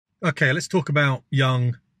Okay, let's talk about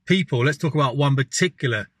young people. Let's talk about one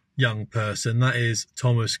particular young person, that is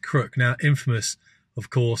Thomas Crook. Now, infamous,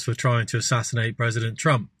 of course, for trying to assassinate President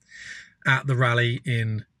Trump at the rally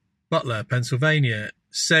in Butler, Pennsylvania.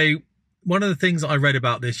 So one of the things that I read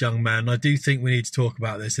about this young man, I do think we need to talk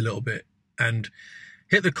about this a little bit and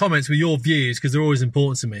hit the comments with your views, because they're always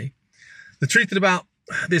important to me. The truth about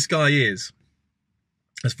this guy is,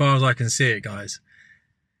 as far as I can see it, guys,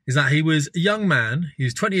 is that he was a young man. He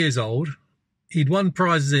was 20 years old. He'd won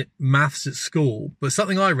prizes at maths at school, but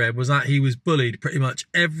something I read was that he was bullied pretty much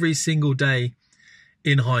every single day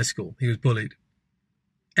in high school. He was bullied.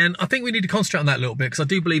 And I think we need to concentrate on that a little bit, because I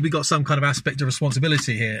do believe we've got some kind of aspect of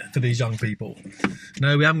responsibility here for these young people.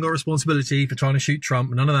 No, we haven't got responsibility for trying to shoot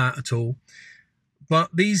Trump, none of that at all. But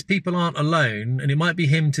these people aren't alone, and it might be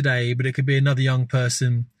him today, but it could be another young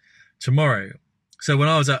person tomorrow. So when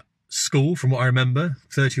I was at school, from what I remember,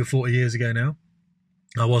 30 or 40 years ago now,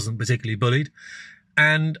 I wasn't particularly bullied,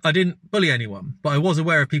 and I didn't bully anyone, but I was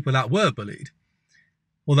aware of people that were bullied,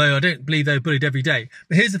 although I don't believe they were bullied every day.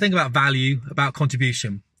 But here's the thing about value, about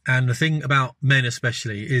contribution, and the thing about men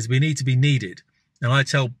especially is we need to be needed. And I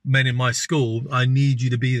tell men in my school, I need you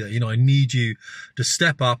to be there. You know, I need you to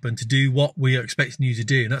step up and to do what we are expecting you to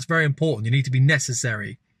do. And that's very important. You need to be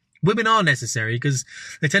necessary. Women are necessary because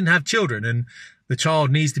they tend to have children, and the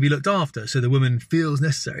child needs to be looked after. So the woman feels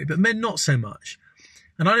necessary, but men not so much.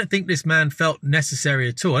 And I don't think this man felt necessary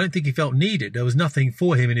at all. I don't think he felt needed. There was nothing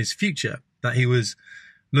for him in his future that he was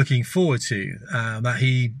looking forward to, that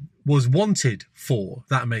he was wanted for.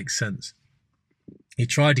 That makes sense. He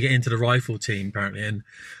tried to get into the rifle team, apparently, and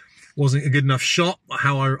wasn't a good enough shot.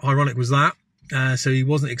 How ironic was that? So he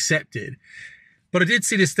wasn't accepted. But I did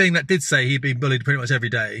see this thing that did say he'd been bullied pretty much every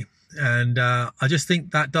day. And I just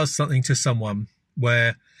think that does something to someone,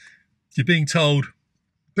 where you're being told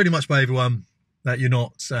pretty much by everyone that you're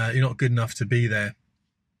not good enough to be there.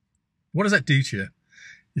 What does that do to you?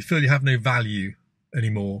 You feel you have no value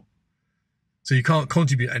anymore. So you can't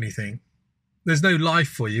contribute anything. There's no life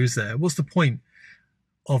for you, is there? What's the point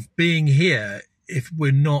of being here if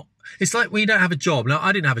we're not? It's like when you don't have a job. Now,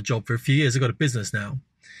 I didn't have a job for a few years. I've got a business now.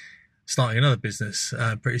 Starting another business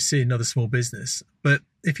pretty soon, another small business. But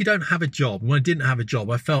if you don't have a job, and when I didn't have a job,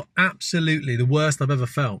 I felt absolutely the worst I've ever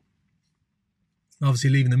felt.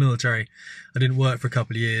 Obviously, leaving the military, I didn't work for a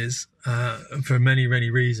couple of years for many,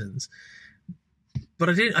 many reasons. But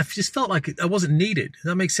I just felt like I wasn't needed.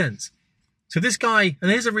 Does that make sense? So this guy,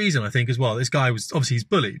 and here's a reason I think as well, this guy was, obviously he's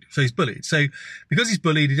bullied. So he's bullied. So because he's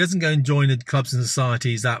bullied, he doesn't go and join the clubs and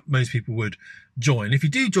societies that most people would join. If you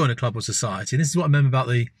do join a club or society, and this is what I remember about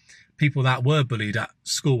the people that were bullied at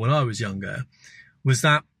school when I was younger, was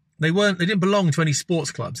that they didn't belong to any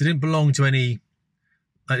sports clubs. They didn't belong to any,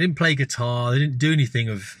 they didn't play guitar. They didn't do anything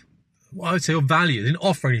of, what I would say, of value. They didn't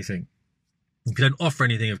offer anything. If you don't offer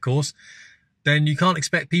anything, of course, then you can't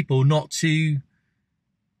expect people not to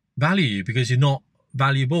value you because you're not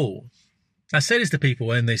valuable. I say this to people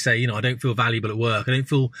when they say, you know, I don't feel valuable at work. I don't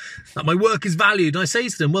feel that my work is valued. And I say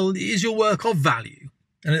to them, well, is your work of value?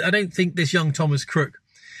 And I don't think this young Thomas Crook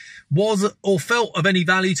was or felt of any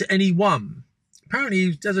value to anyone.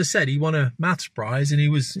 Apparently, as I said, he won a maths prize and he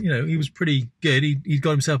was, you know, he was pretty good. He'd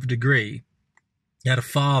got himself a degree. He had a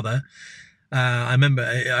father. I remember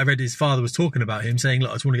I read his father was talking about him, saying,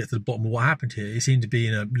 look, I just want to get to the bottom of what happened here. He seemed to be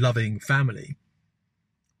in a loving family.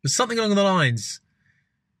 But something along the lines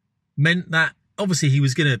meant that obviously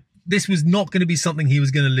this was not going to be something he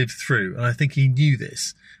was going to live through. And I think he knew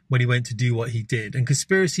this when he went to do what he did. And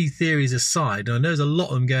conspiracy theories aside, and I know there's a lot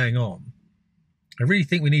of them going on, I really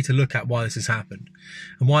think we need to look at why this has happened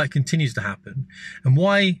and why it continues to happen, and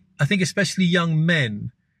why I think especially young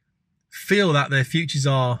men feel that their futures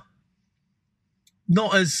are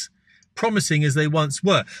not as promising as they once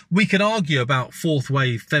were. We can argue about fourth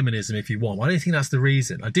wave feminism if you want. I don't think that's the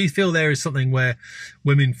reason. I do feel there is something where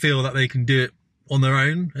women feel that they can do it on their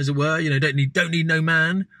own, as it were. You know, don't need no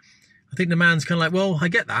man. I think the man's kind of like, well, I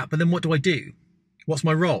get that, but then what do I do? What's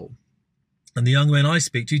my role? And the young men I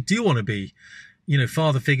speak to do want to be, you know,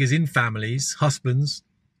 father figures in families, husbands,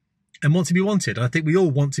 and want to be wanted. I think we all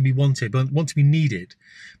want to be wanted, but want to be needed.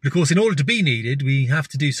 But of course, in order to be needed, we have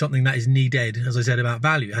to do something that is needed, as I said about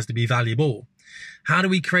value. It has to be valuable. How do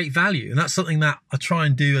we create value? And that's something that I try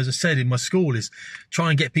and do, as I said, in my school, is try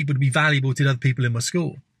and get people to be valuable to the other people in my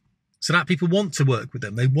school, so that people want to work with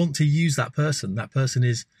them. They want to use that person. That person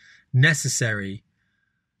is necessary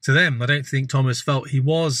to them. I don't think Thomas felt he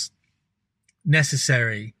was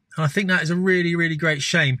necessary. And I think that is a really, really great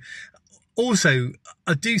shame. Also,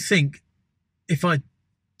 I do think, if I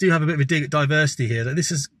do have a bit of a dig at diversity here, that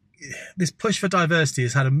this push for diversity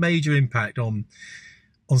has had a major impact on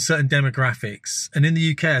on certain demographics. And in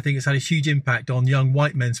the UK, I think it's had a huge impact on young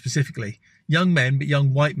white men specifically. Young men, but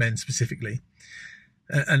young white men specifically.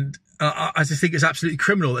 And I just think it's absolutely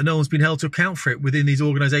criminal that no one's been held to account for it within these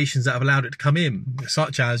organisations that have allowed it to come in,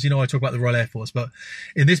 such as, you know, I talk about the Royal Air Force, but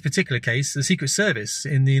in this particular case, the Secret Service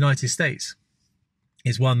in the United States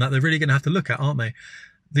is one that they're really going to have to look at, aren't they?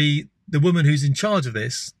 The woman who's in charge of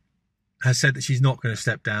this has said that she's not going to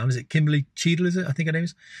step down. Is it Kimberly Cheadle, is it? I think her name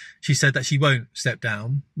is. She said that she won't step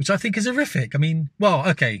down, which I think is horrific. I mean, well,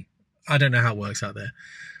 okay, I don't know how it works out there,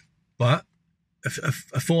 but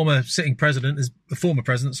a former sitting president, has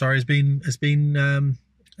been an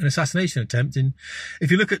assassination attempt. And if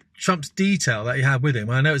you look at Trump's detail that he had with him,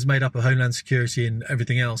 I know it's made up of Homeland Security and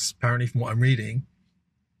everything else, apparently, from what I'm reading.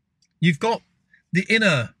 You've got the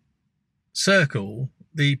inner circle,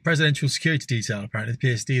 the presidential security detail, apparently, the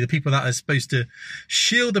PSD, the people that are supposed to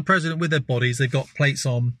shield the president with their bodies. They've got plates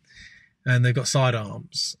on and they've got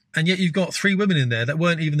sidearms. And yet you've got 3 women in there that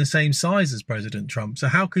weren't even the same size as President Trump. So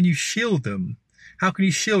how can you shield them? How can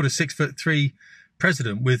you shield a 6'3"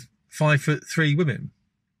 president with 5'3" women?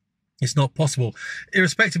 It's not possible.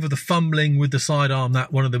 Irrespective of the fumbling with the sidearm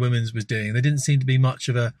that one of the women was doing, there didn't seem to be much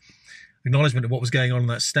of a acknowledgement of what was going on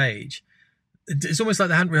that stage. It's almost like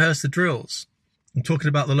they hadn't rehearsed the drills. I'm talking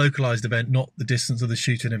about the localized event, not the distance of the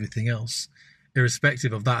shoot and everything else.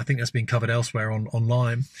 Irrespective of that, I think that's been covered elsewhere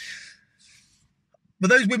online.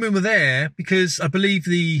 But those women were there because I believe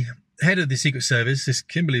the head of the Secret Service, this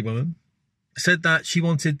Kimberly woman, said that she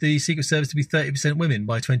wanted the Secret Service to be 30% women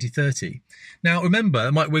by 2030. Now,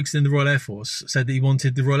 remember, Mike Wigson in the Royal Air Force said that he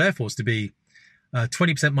wanted the Royal Air Force to be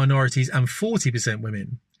 20% minorities and 40%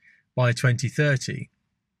 women by 2030.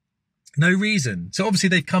 No reason. So obviously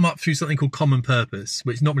they've come up through something called Common Purpose,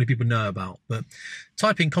 which not many people know about. But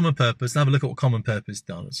type in Common Purpose and have a look at what Common Purpose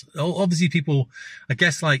does. Obviously people, I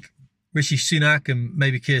guess like Rishi Sunak and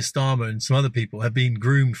maybe Keir Starmer and some other people have been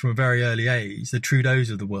groomed from a very early age. The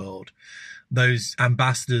Trudeaus of the world, those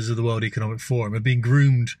ambassadors of the World Economic Forum have been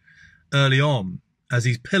groomed early on as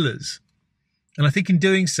these pillars. And I think in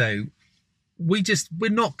doing so, we're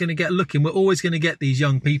not going to get looking. We're always going to get these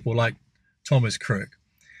young people like Thomas Crook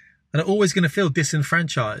and are always going to feel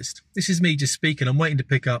disenfranchised. This is me just speaking. I'm waiting to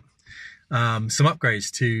pick up some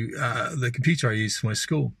upgrades to the computer I use for my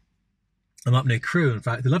school. I'm up near Crewe, in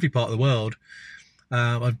fact, the lovely part of the world.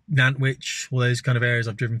 Nantwich, all those kind of areas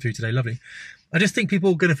I've driven through today, lovely. I just think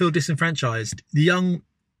people are going to feel disenfranchised. The young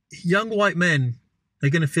white men, they're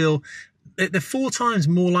going to feel they're 4 times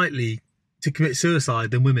more likely to commit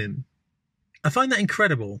suicide than women. I find that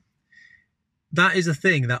incredible. That is a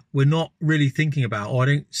thing that we're not really thinking about, or I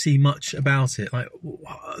don't see much about it. Like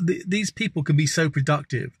these people can be so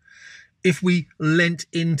productive if we lent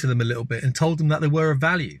into them a little bit and told them that they were of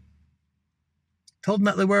value. Told them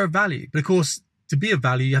that they were of value. But of course, to be of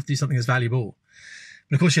value, you have to do something that's valuable.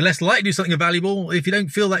 But of course, you're less likely to do something valuable if you don't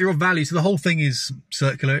feel that you're of value. So the whole thing is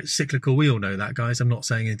circular, it's cyclical. We all know that, guys. I'm not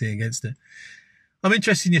saying anything against it. I'm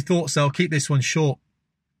interested in your thoughts, so I'll keep this one short.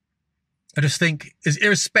 I just think, is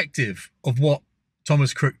irrespective of what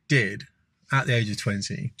Thomas Crook did at the age of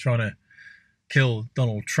 20, trying to kill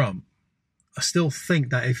Donald Trump, I still think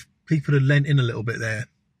that if people had lent in a little bit there,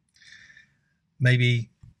 maybe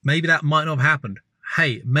that might not have happened.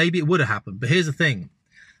 Hey, maybe it would have happened. But here's the thing.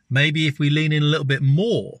 Maybe if we lean in a little bit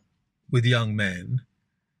more with young men,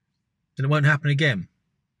 then it won't happen again.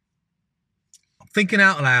 I'm thinking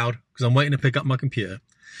out loud because I'm waiting to pick up my computer.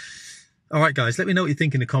 All right, guys, let me know what you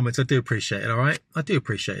think in the comments. I do appreciate it, all right? I do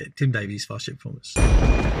appreciate it. Tim Davies, Fast Ship Performance.